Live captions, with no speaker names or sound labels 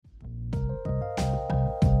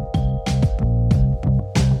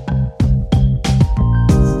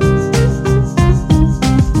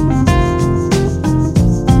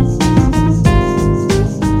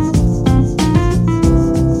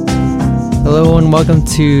Hello and welcome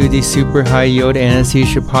to the Super High Yield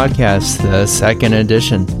Anesthesia Podcast, the second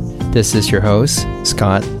edition. This is your host,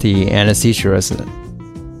 Scott, the anesthesia resident.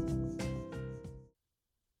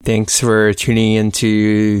 Thanks for tuning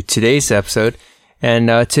into today's episode.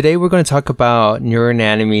 And today we're going to talk about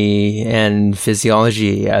neuroanatomy and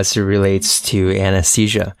physiology as it relates to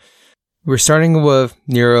anesthesia. We're starting with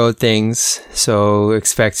neuro things, so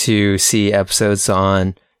expect to see episodes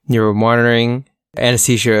on neuromonitoring,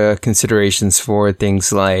 anesthesia considerations for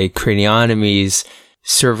things like craniotomies,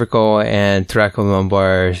 cervical and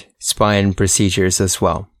thoracolumbar spine procedures as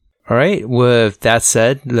well. All right, with that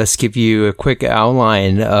said, let's give you a quick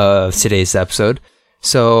outline of today's episode.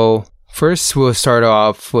 So first, we'll start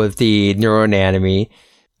off with the neuroanatomy,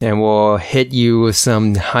 and we'll hit you with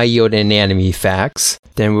some high-yield anatomy facts.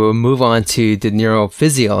 Then we'll move on to the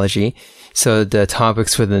neurophysiology. So the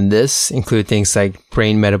topics within this include things like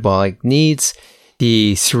brain metabolic needs,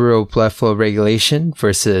 the cerebral blood flow regulation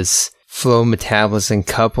versus flow metabolism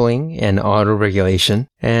coupling and autoregulation.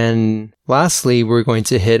 And lastly, we're going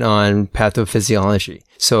to hit on pathophysiology.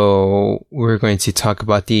 So we're going to talk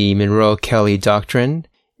about the Monroe-Kelly doctrine,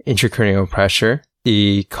 intracranial pressure,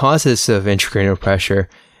 the causes of intracranial pressure,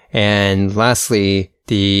 and lastly,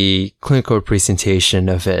 the clinical presentation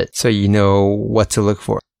of it so you know what to look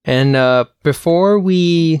for. And before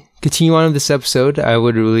we continue on with this episode, I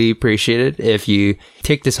would really appreciate it if you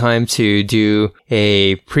take the time to do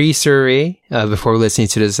a pre-survey before listening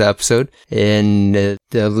to this episode. And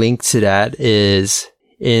the link to that is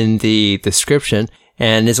in the description.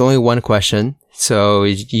 And it's only one question, so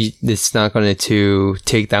it's not going to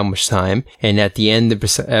take that much time. And at the end of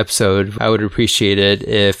the episode, I would appreciate it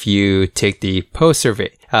if you take the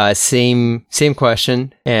post-survey. Same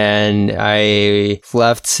question, and I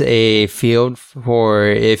left a field for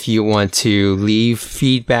if you want to leave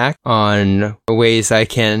feedback on ways I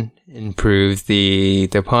can improve the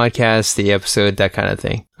podcast, the episode, that kind of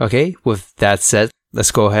thing. Okay, with that said,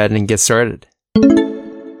 let's go ahead and get started.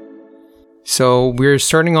 So we're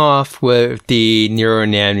starting off with the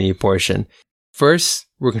neuroanatomy portion. First,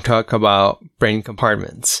 we're going to talk about brain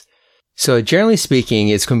compartments. So generally speaking,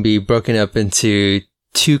 it's going to be broken up into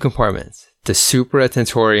two compartments, the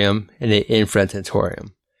supratentorium and the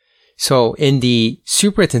infratentorium. So in the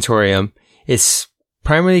supratentorium, it's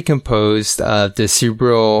primarily composed of the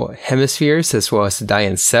cerebral hemispheres as well as the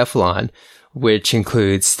diencephalon, which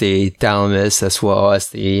includes the thalamus as well as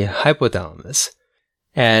the hypothalamus.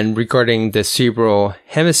 And regarding the cerebral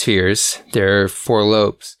hemispheres, there are four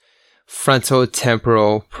lobes: frontal,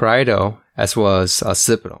 temporal, parietal, as well as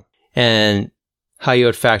occipital. And how you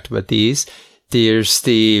would fact about these, there's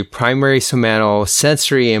the primary somatal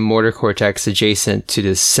sensory and motor cortex adjacent to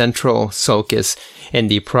the central sulcus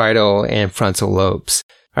and the parietal and frontal lobes.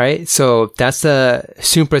 All right, so that's the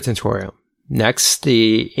supratentorium. Next,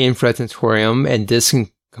 the infratentorium, and this is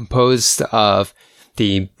composed of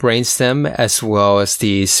the brainstem as well as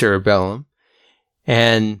the cerebellum.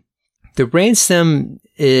 And the brainstem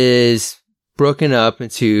is broken up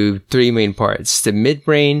into three main parts: the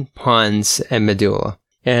midbrain, pons, and medulla.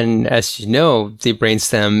 And as you know, the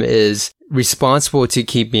brainstem is responsible to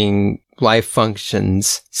keeping life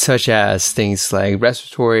functions such as things like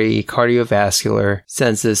respiratory, cardiovascular,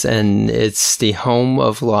 senses, and it's the home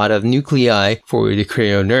of a lot of nuclei for the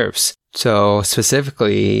cranial nerves. So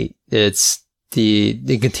specifically,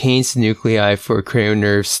 it contains nuclei for cranial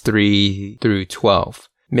nerves 3 through 12.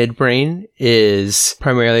 Midbrain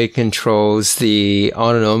primarily controls the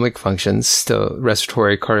autonomic functions, the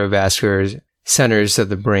respiratory, cardiovascular centers of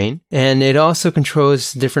the brain. And it also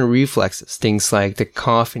controls different reflexes, things like the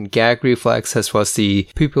cough and gag reflex as well as the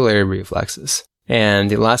pupillary reflexes. And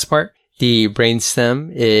the last part, the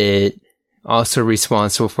brainstem, it also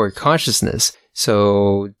responsible for consciousness.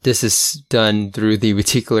 So this is done through the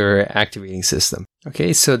reticular activating system.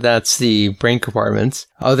 Okay, so that's the brain compartments.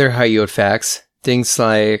 Other high yield facts, things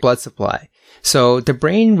like blood supply. So the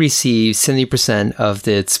brain receives 70% of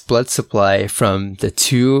its blood supply from the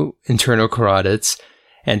two internal carotids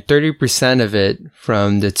and 30% of it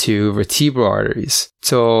from the two vertebral arteries.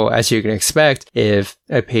 So as you can expect, if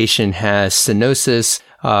a patient has stenosis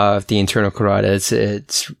of the internal carotids,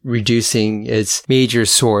 it's reducing its major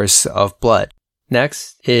source of blood.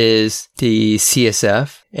 Next is the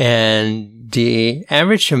CSF, and the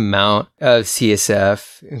average amount of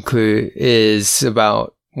CSF is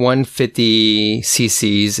about 150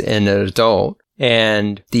 cc's in an adult,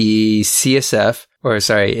 and the CSF,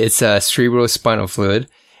 it's cerebrospinal fluid,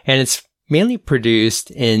 and it's mainly produced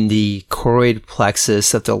in the choroid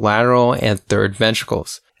plexus of the lateral and third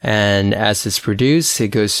ventricles. And as it's produced, it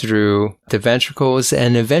goes through the ventricles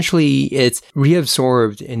and eventually it's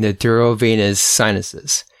reabsorbed in the durovenous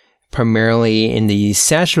sinuses, primarily in the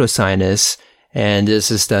sagittal sinus. And this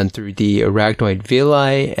is done through the arachnoid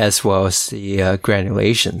villi as well as the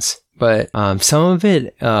granulations. But some of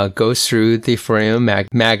it goes through the foramen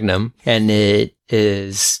magnum and it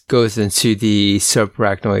goes into the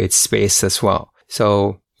subarachnoid space as well.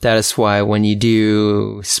 So that is why when you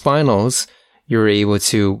do spinals, you're able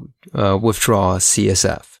to withdraw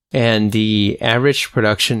CSF. And the average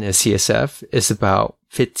production of CSF is about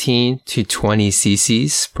 15 to 20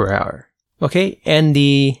 cc's per hour. Okay, and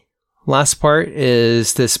the last part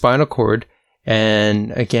is the spinal cord.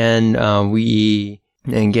 And again,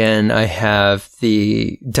 I have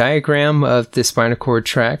the diagram of the spinal cord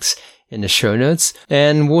tracks in the show notes.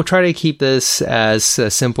 And we'll try to keep this as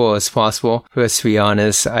simple as possible. Because to be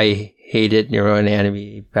honest, I hated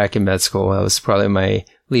neuroanatomy back in med school. That was probably my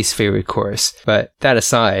least favorite course. But that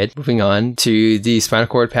aside, moving on to the spinal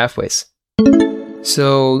cord pathways.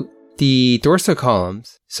 So the dorsal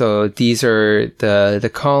columns, so these are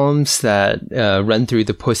the columns that run through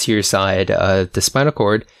the posterior side of the spinal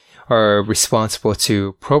cord, are responsible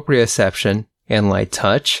to proprioception and light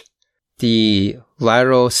touch. The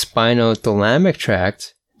lateral spinothalamic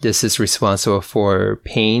tract, this is responsible for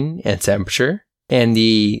pain and temperature. And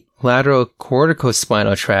the lateral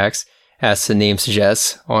corticospinal tracts, as the name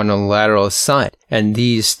suggests, are on the lateral side. And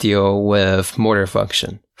these deal with motor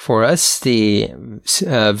function. For us, the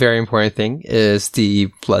very important thing is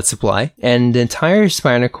the blood supply. And the entire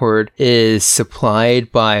spinal cord is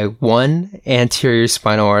supplied by one anterior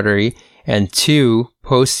spinal artery and two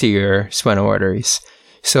posterior spinal arteries.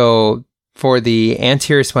 So for the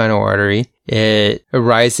anterior spinal artery, it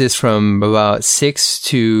arises from about 6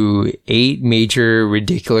 to 8 major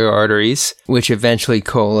radicular arteries, which eventually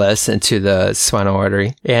coalesce into the spinal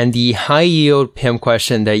artery. And the high yield PIM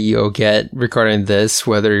question that you'll get regarding this,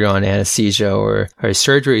 whether you're on anesthesia or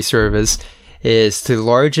surgery service, is the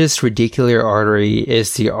largest radicular artery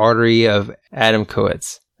is the artery of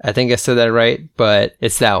Adamkowitz. I think I said that right, but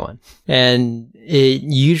it's that one. And it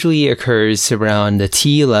usually occurs around the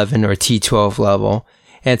T11 or T12 level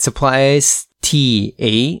and supplies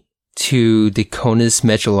T8 to the conus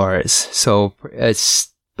medullaris. So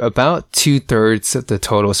it's about 2/3 of the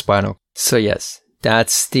total spinal. So yes,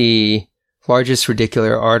 that's the largest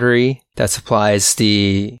radicular artery that supplies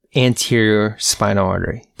the anterior spinal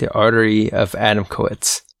artery, the artery of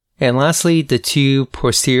Adamkowitz. And lastly, the two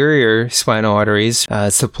posterior spinal arteries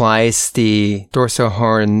supplies the dorsal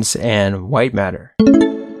horns and white matter.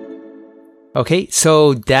 Okay,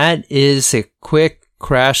 so that is a quick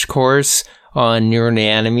crash course on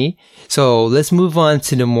neuroanatomy. So let's move on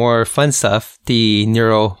to the more fun stuff, the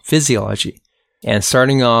neurophysiology. And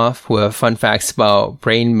starting off with fun facts about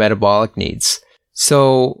brain metabolic needs.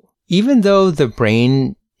 So even though the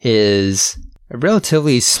brain is a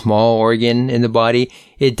relatively small organ in the body,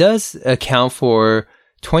 it does account for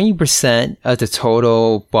 20% of the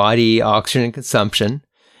total body oxygen consumption,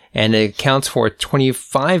 and it accounts for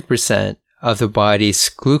 25% of the body's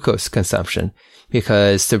glucose consumption,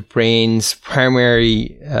 because the brain's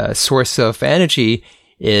primary source of energy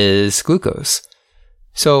is glucose.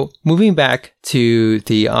 So moving back to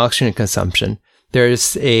the oxygen consumption,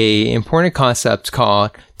 there's a important concept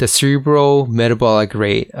called the cerebral metabolic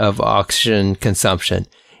rate of oxygen consumption,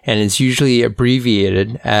 and it's usually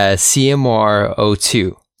abbreviated as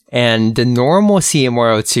CMRO2. And the normal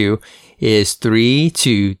CMRO2 is 3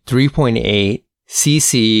 to 3.8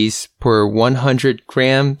 cc's per 100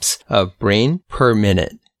 grams of brain per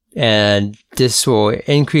minute. And this will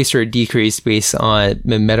increase or decrease based on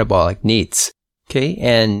the metabolic needs. Okay,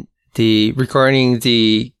 and regarding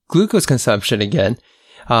the glucose consumption again,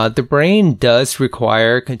 the brain does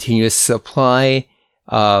require continuous supply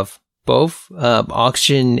of both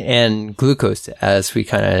oxygen and glucose, as we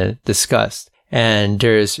kind of discussed. And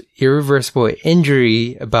there's irreversible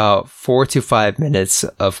injury about 4 to 5 minutes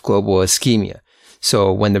of global ischemia.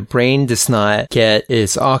 So when the brain does not get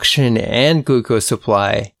its oxygen and glucose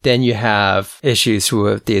supply, then you have issues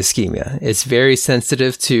with the ischemia. It's very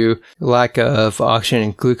sensitive to lack of oxygen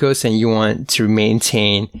and glucose, and you want to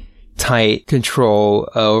maintain tight control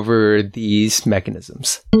over these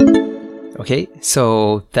mechanisms. Okay,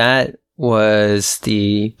 so that was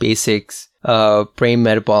the basics of brain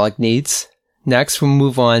metabolic needs. Next, we'll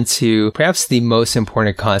move on to perhaps the most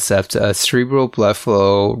important concept of cerebral blood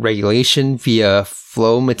flow regulation via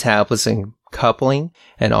flow metabolism coupling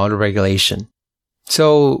and autoregulation.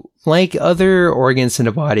 So, like other organs in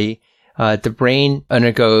the body, the brain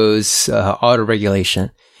undergoes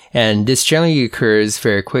autoregulation. And this generally occurs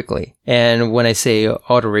very quickly. And when I say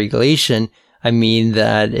autoregulation, I mean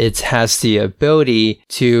that it has the ability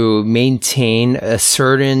to maintain a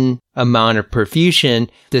certain amount of perfusion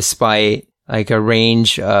despite like a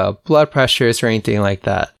range of blood pressures or anything like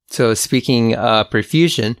that. So speaking of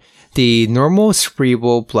perfusion, the normal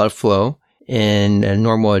cerebral blood flow in a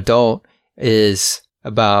normal adult is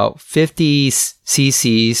about 50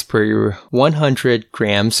 cc's per 100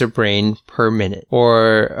 grams of brain per minute,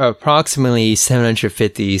 or approximately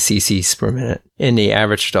 750 cc's per minute in the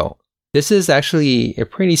average adult. This is actually a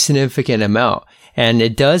pretty significant amount, and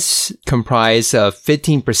it does comprise of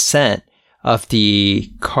 15% of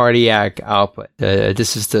the cardiac output.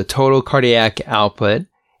 This is the total cardiac output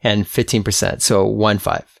and 15%, so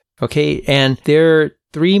 1/5. Okay, and there are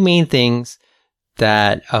three main things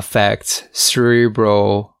that affect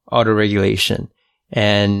cerebral autoregulation.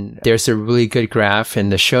 And there's a really good graph in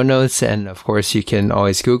the show notes, and of course you can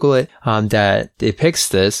always Google it, that depicts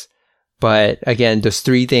this. But again, those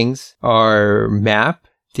three things are MAP,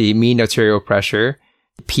 the mean arterial pressure,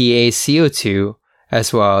 PaCO2,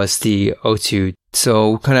 as well as the O2. So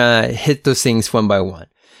we'll kind of hit those things one by one.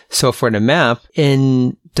 So for the MAP,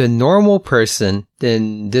 in the normal person,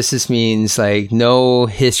 then this means like no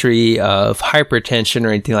history of hypertension or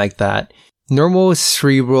anything like that. Normal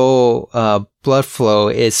cerebral blood flow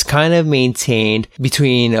is kind of maintained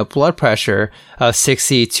between a blood pressure of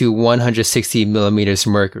 60 to 160 millimeters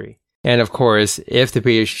of mercury. And of course, if the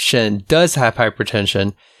patient does have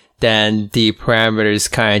hypertension, then the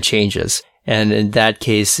parameters kind of changes. And in that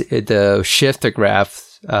case, they'll shift the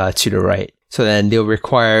graph to the right. So then they'll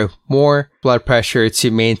require more blood pressure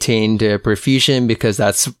to maintain the perfusion because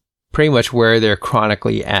that's pretty much where they're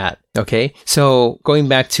chronically at. Okay. So going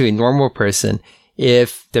back to a normal person,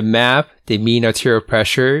 if the MAP, the mean arterial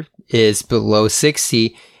pressure, is below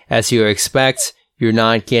 60, as you expect, you're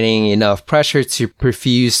not getting enough pressure to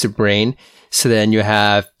perfuse the brain. So then you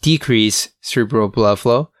have decreased cerebral blood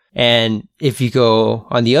flow. And if you go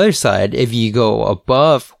on the other side, if you go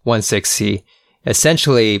above 160,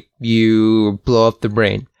 essentially you blow up the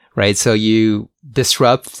brain, right? So you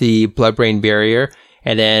disrupt the blood-brain barrier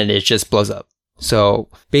and then it just blows up. So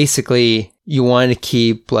basically you want to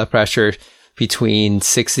keep blood pressure between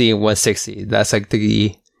 60 and 160. That's like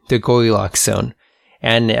the Goldilocks zone.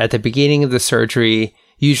 And at the beginning of the surgery,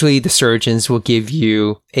 usually the surgeons will give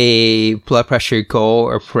you a blood pressure goal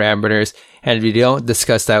or parameters. And if they don't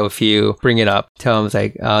discuss that with you, bring it up. Tell them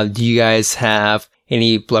like, do you guys have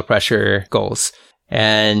any blood pressure goals?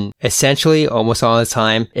 And essentially, almost all the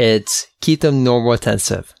time, it's keep them normal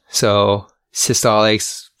intensive. So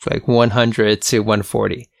systolics like 100 to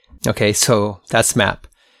 140. Okay, so that's MAP.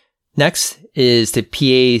 Next is the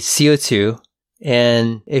PaCO2.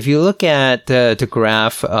 And if you look at the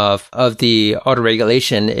graph of the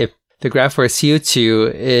autoregulation, if the graph for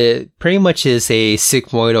CO2, it pretty much is a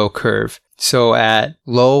sigmoidal curve. So at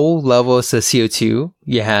low levels of CO2,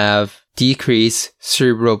 you have decreased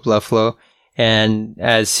cerebral blood flow. And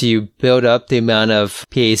as you build up the amount of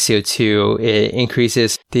PaCO2, it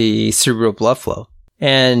increases the cerebral blood flow.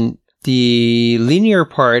 And the linear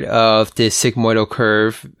part of the sigmoidal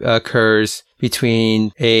curve occurs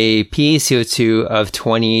between a PaCO2 of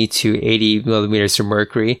 20 to 80 millimeters of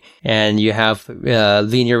mercury, and you have a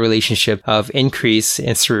linear relationship of increase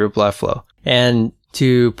in cerebral blood flow. And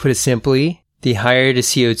to put it simply, the higher the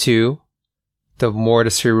CO2, the more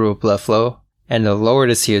the cerebral blood flow, and the lower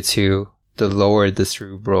the CO2, the lower the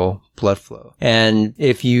cerebral blood flow. And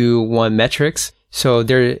if you want metrics, so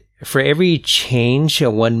for every change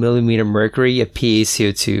of 1 millimeter mercury of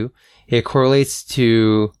PaCO2, it correlates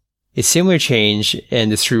to a similar change in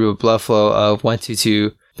the cerebral blood flow of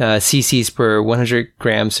 122 cc's per 100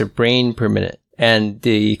 grams of brain per minute. And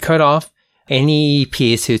the cutoff, any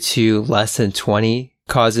PaCO2 less than 20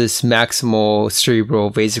 causes maximal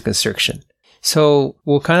cerebral vasoconstriction. So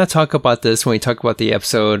we'll kind of talk about this when we talk about the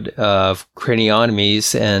episode of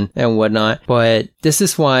craniotomies and whatnot. But this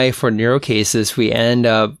is why for neuro cases, we end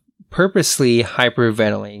up purposely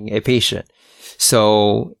hyperventilating a patient.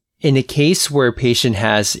 So in a case where a patient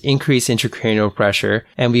has increased intracranial pressure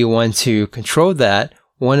and we want to control that,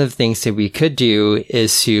 one of the things that we could do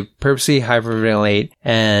is to purposely hyperventilate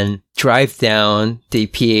and drive down the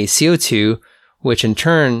PaCO2, which in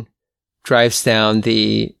turn drives down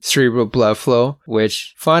the cerebral blood flow,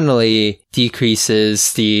 which finally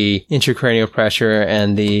decreases the intracranial pressure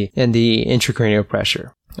and the intracranial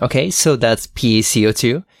pressure. Okay, so that's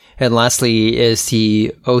PaCO2. And lastly is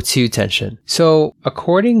the O2 tension. So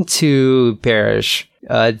according to Barish,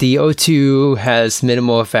 the O2 has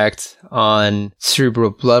minimal effect on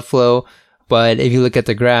cerebral blood flow. But if you look at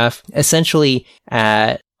the graph, essentially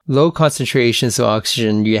at low concentrations of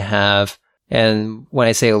oxygen you have, and when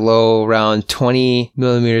I say low, around 20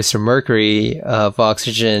 millimeters of mercury of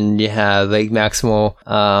oxygen, you have like maximal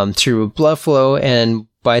cerebral blood flow. And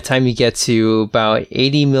by the time you get to about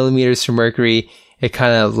 80 millimeters of mercury, it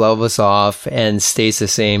kind of levels off and stays the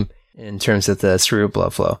same in terms of the cerebral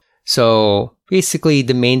blood flow. So basically,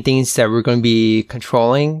 the main things that we're going to be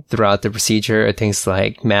controlling throughout the procedure are things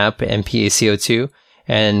like MAP and PaCO2,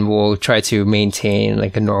 and we'll try to maintain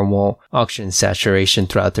like a normal oxygen saturation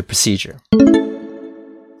throughout the procedure.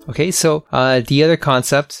 Okay, so the other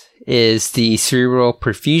concept is the cerebral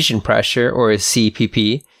perfusion pressure, or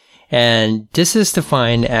CPP, and this is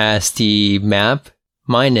defined as the MAP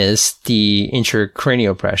minus the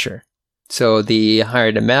intracranial pressure. So the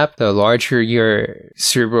higher the MAP, the larger your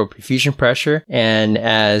cerebral perfusion pressure. And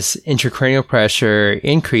as intracranial pressure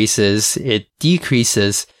increases, it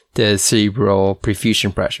decreases the cerebral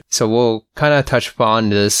perfusion pressure. So we'll kind of touch upon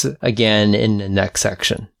this again in the next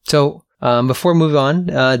section. So before we move on,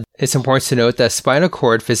 it's important to note that spinal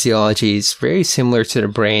cord physiology is very similar to the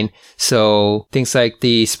brain. So things like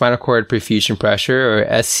the spinal cord perfusion pressure, or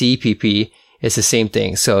SCPP, is the same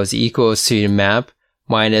thing. So it's equals to the MAP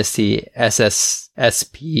minus the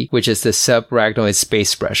SSSP, which is the subarachnoid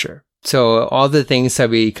space pressure. So all the things that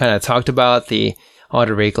we kind of talked about, the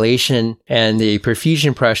autoregulation and the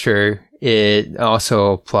perfusion pressure, it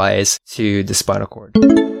also applies to the spinal cord.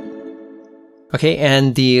 Okay,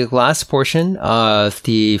 and the last portion of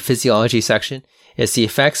the physiology section is the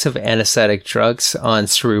effects of anesthetic drugs on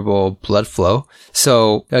cerebral blood flow.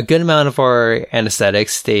 So a good amount of our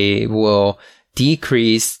anesthetics, they will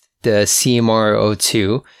decrease the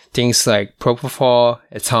CMRO2, things like propofol,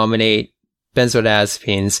 etominate,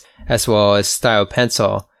 benzodiazepines, as well as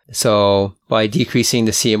thiopentol. So by decreasing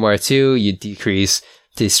the CMR2, you decrease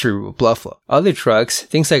the cerebral blood flow. Other drugs,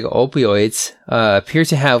 things like opioids, appear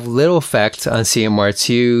to have little effect on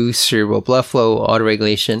CMR2, cerebral blood flow,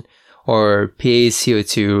 autoregulation, or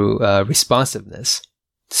PaCO2 responsiveness.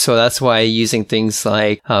 So that's why using things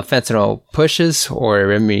like fentanyl pushes or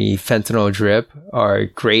remifentanil drip are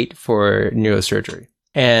great for neurosurgery.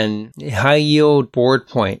 And a high yield board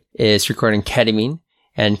point is regarding ketamine.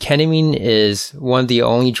 And ketamine is one of the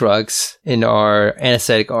only drugs in our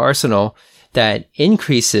anesthetic arsenal that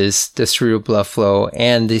increases the cerebral blood flow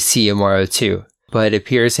and the CMRO2, but it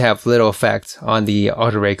appears to have little effect on the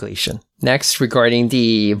autoregulation. Next, regarding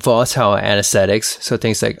the volatile anesthetics, so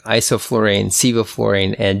things like isoflurane,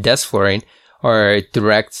 sevoflurane, and desflurane are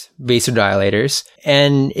direct vasodilators,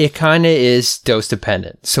 and it kind of is dose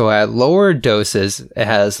dependent. So at lower doses, it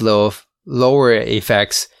has lower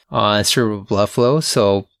effects on cerebral blood flow.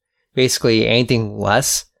 So basically anything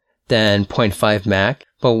less than 0.5 MAC.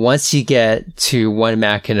 But once you get to 1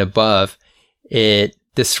 MAC and above, it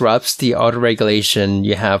disrupts the autoregulation.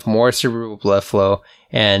 You have more cerebral blood flow,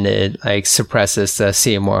 and it suppresses the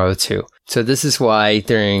CMRO2. So this is why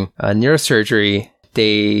during neurosurgery,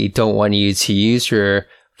 they don't want you to use your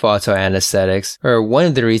volatile anesthetics, or one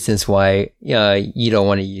of the reasons why you don't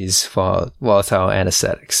want to use volatile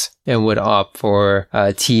anesthetics and would opt for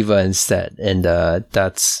Tiva instead, and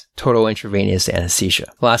that's total intravenous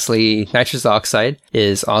anesthesia. Lastly, nitrous oxide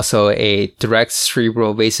is also a direct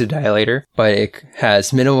cerebral vasodilator, but it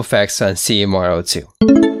has minimal effects on CMRO2.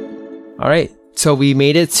 All right. So we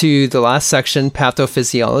made it to the last section,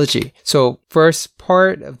 pathophysiology. So first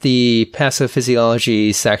part of the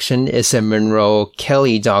pathophysiology section is the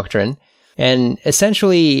Monroe-Kelly doctrine. And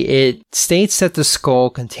essentially it states that the skull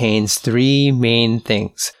contains 3 main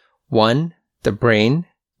things. 1, the brain,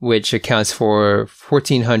 which accounts for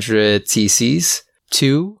 1400 cc's.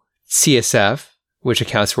 2, CSF, which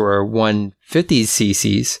accounts for 150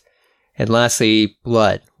 cc's. And lastly,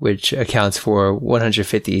 blood, which accounts for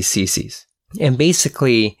 150 cc's. And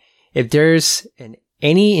basically, if there's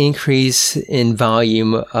any increase in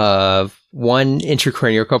volume of one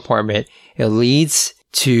intracranial compartment, it leads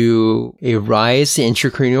to a rise in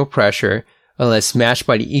intracranial pressure unless matched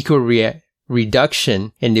by the equal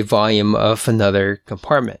reduction in the volume of another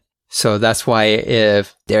compartment. So that's why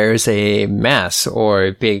if there's a mass or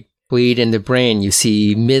a big bleed in the brain, you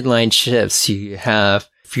see midline shifts, you have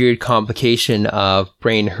feared complication of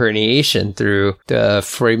brain herniation through the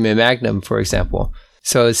foramen magnum, for example.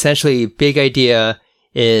 So essentially, big idea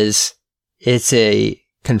is it's a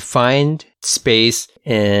confined space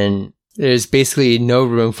and there's basically no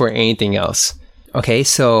room for anything else. Okay,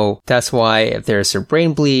 so that's why if there's a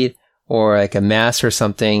brain bleed or like a mass or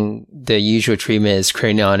something, the usual treatment is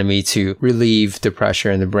craniotomy to relieve the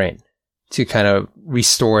pressure in the brain, to kind of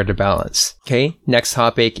restore the balance. Okay, next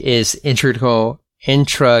topic is intracranial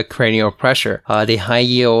pressure. The high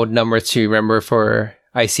yield number to remember for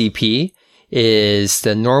ICP is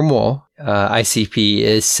the normal ICP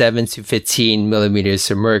is 7 to 15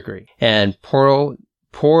 millimeters of mercury. And poor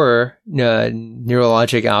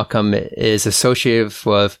neurologic outcome is associated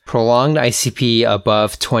with prolonged ICP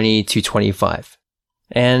above 20 to 25.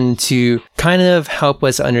 And to kind of help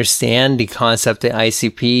us understand the concept of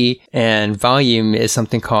ICP and volume is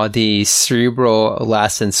something called the cerebral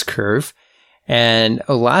elastance curve. And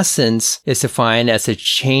elastance is defined as a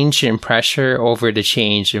change in pressure over the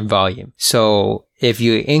change in volume. So if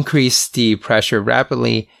you increase the pressure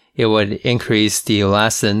rapidly, it would increase the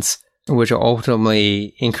elastance, which will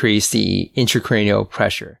ultimately increase the intracranial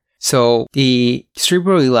pressure. So the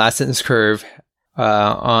cerebral elastance curve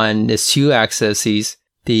on the two axes,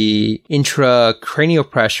 the intracranial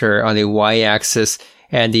pressure on the y-axis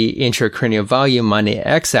and the intracranial volume on the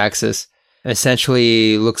x-axis,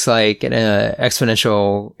 essentially looks like an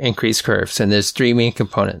exponential increase curve. And there's three main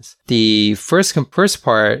components. The first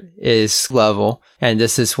part is level, and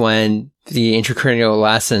this is when the intracranial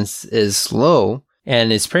elastance is low,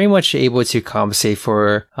 and it's pretty much able to compensate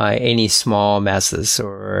for any small masses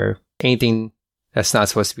or anything that's not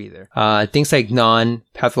supposed to be there. Things like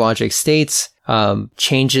non-pathologic states,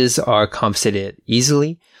 changes are compensated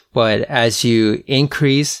easily, but as you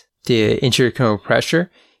increase the intracranial pressure,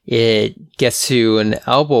 it gets to an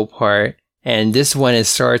elbow part, and this when it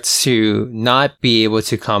starts to not be able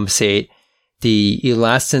to compensate, the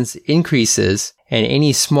elastance increases, and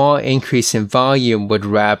any small increase in volume would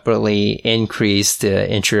rapidly increase the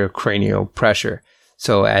intracranial pressure.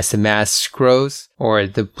 So as the mass grows or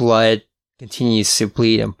the blood continues to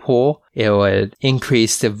bleed and pool, it would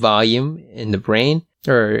increase the volume in the brain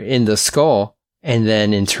or in the skull. And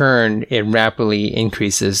then in turn, it rapidly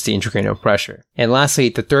increases the intracranial pressure. And lastly,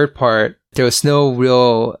 the third part, there was no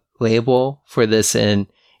real label for this in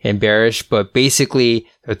Bearish, but basically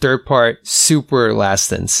the third part, super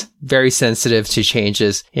elastance, very sensitive to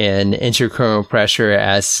changes in intracranial pressure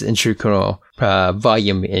as intracranial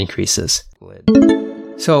volume increases.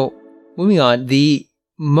 So moving on, the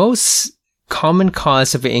most common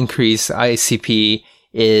cause of increased ICP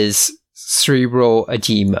is cerebral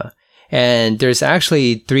edema. And there's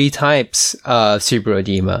actually three types of cerebral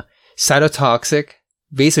edema: cytotoxic,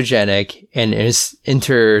 vasogenic, and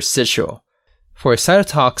interstitial. For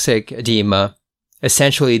cytotoxic edema,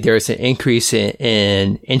 essentially there's an increase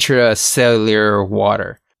in intracellular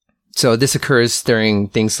water. So this occurs during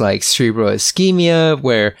things like cerebral ischemia,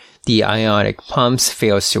 where the ionic pumps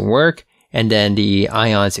fails to work, and then the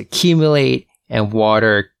ions accumulate and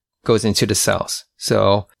water goes into the cells.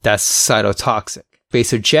 So that's cytotoxic.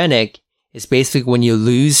 Vasogenic is basically when you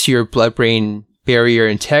lose your blood-brain barrier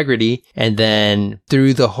integrity, and then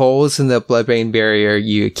through the holes in the blood-brain barrier,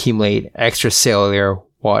 you accumulate extracellular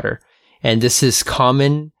water. And this is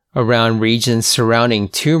common around regions surrounding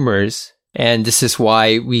tumors. And this is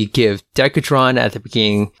why we give Decadron at the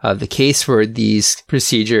beginning of the case for these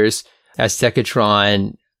procedures, as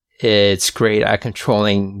Decadron, it's great at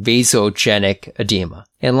controlling vasogenic edema.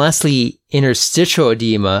 And lastly, interstitial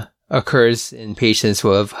edema occurs in patients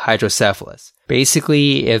with hydrocephalus.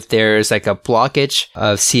 Basically, if there's like a blockage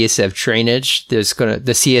of CSF drainage, the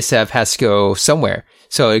CSF has to go somewhere.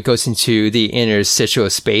 So it goes into the interstitial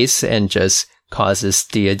space and just causes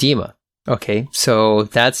the edema. Okay, so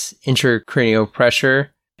that's intracranial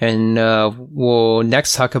pressure. And we'll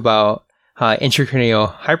next talk about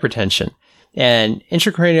intracranial hypertension. And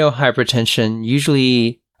intracranial hypertension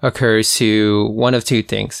usually occurs to one of two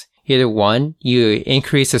things. Either one, you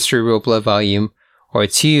increase the cerebral blood volume, or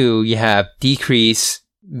two, you have decreased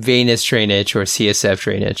venous drainage or CSF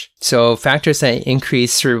drainage. So factors that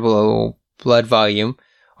increase cerebral blood volume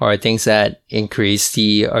are things that increase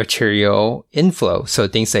the arterial inflow. So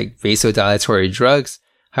things like vasodilatory drugs,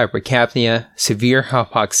 hypercapnia, severe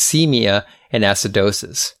hypoxemia, and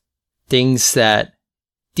acidosis. Things that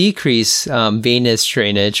decrease venous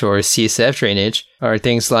drainage or CSF drainage are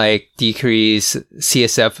things like decreased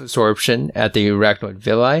CSF absorption at the arachnoid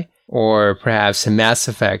villi, or perhaps a mass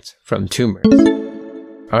effect from tumors.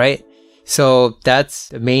 All right. So that's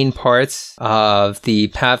the main parts of the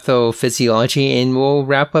pathophysiology, and we'll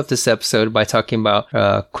wrap up this episode by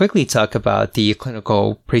quickly talk about the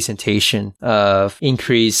clinical presentation of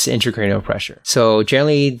increased intracranial pressure. So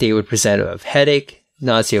generally, they would present with headache,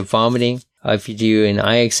 nausea, vomiting. If you do an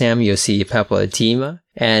eye exam, you'll see papilledema.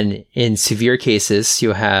 And in severe cases,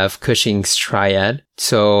 you'll have Cushing's triad.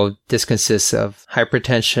 So this consists of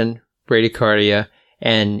hypertension, bradycardia,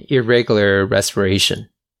 and irregular respiration.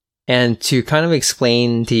 And to kind of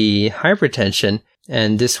explain the hypertension,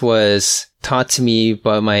 and this was taught to me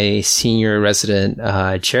by my senior resident,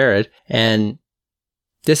 Jared, and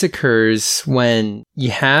this occurs when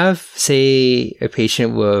you have, say, a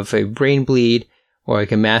patient with a brain bleed or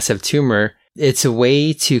like a massive tumor. It's a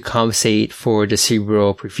way to compensate for the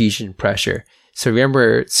cerebral perfusion pressure. So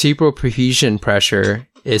remember, cerebral perfusion pressure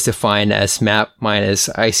is defined as MAP minus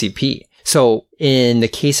ICP. So in the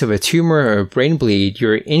case of a tumor or a brain bleed,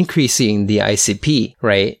 you're increasing the ICP,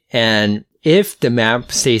 right? And if the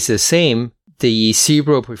MAP stays the same, the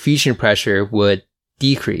cerebral perfusion pressure would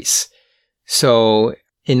decrease. So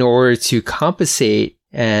in order to compensate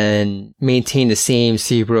and maintain the same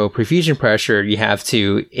cerebral perfusion pressure, you have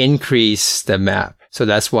to increase the MAP. So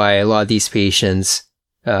that's why a lot of these patients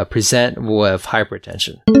present with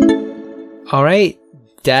hypertension. All right.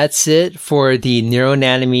 That's it for the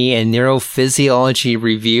neuroanatomy and neurophysiology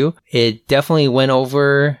review. It definitely went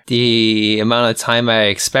over the amount of time I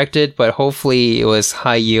expected, but hopefully it was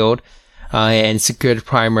high yield. And it's a good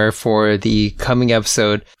primer for the coming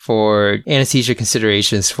episode for anesthesia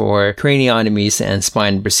considerations for craniotomies and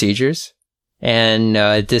spine procedures. And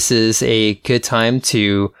this is a good time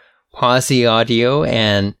to pause the audio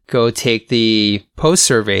and go take the post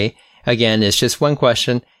survey. Again, it's just one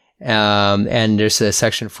question. And there's a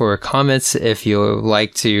section for comments if you would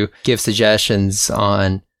like to give suggestions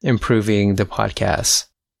on improving the podcast.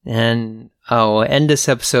 And I'll end this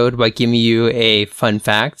episode by giving you a fun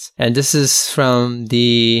fact. And this is from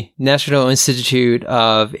the National Institute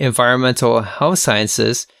of Environmental Health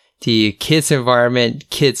Sciences, the Kids Environment,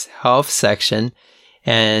 Kids Health section.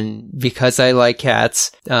 And because I like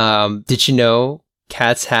cats, did you know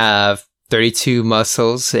cats have 32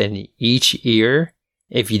 muscles in each ear?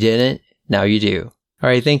 If you didn't, now you do. All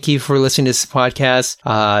right. Thank you for listening to this podcast.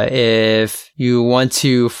 If you want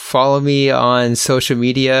to follow me on social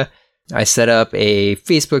media, I set up a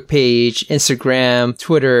Facebook page, Instagram,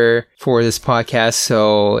 Twitter for this podcast.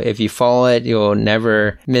 So if you follow it, you'll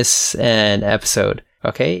never miss an episode.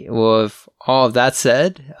 Okay. Well, with all of that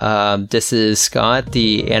said, this is Scott,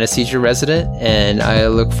 the anesthesia resident, and I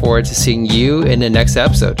look forward to seeing you in the next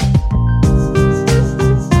episode.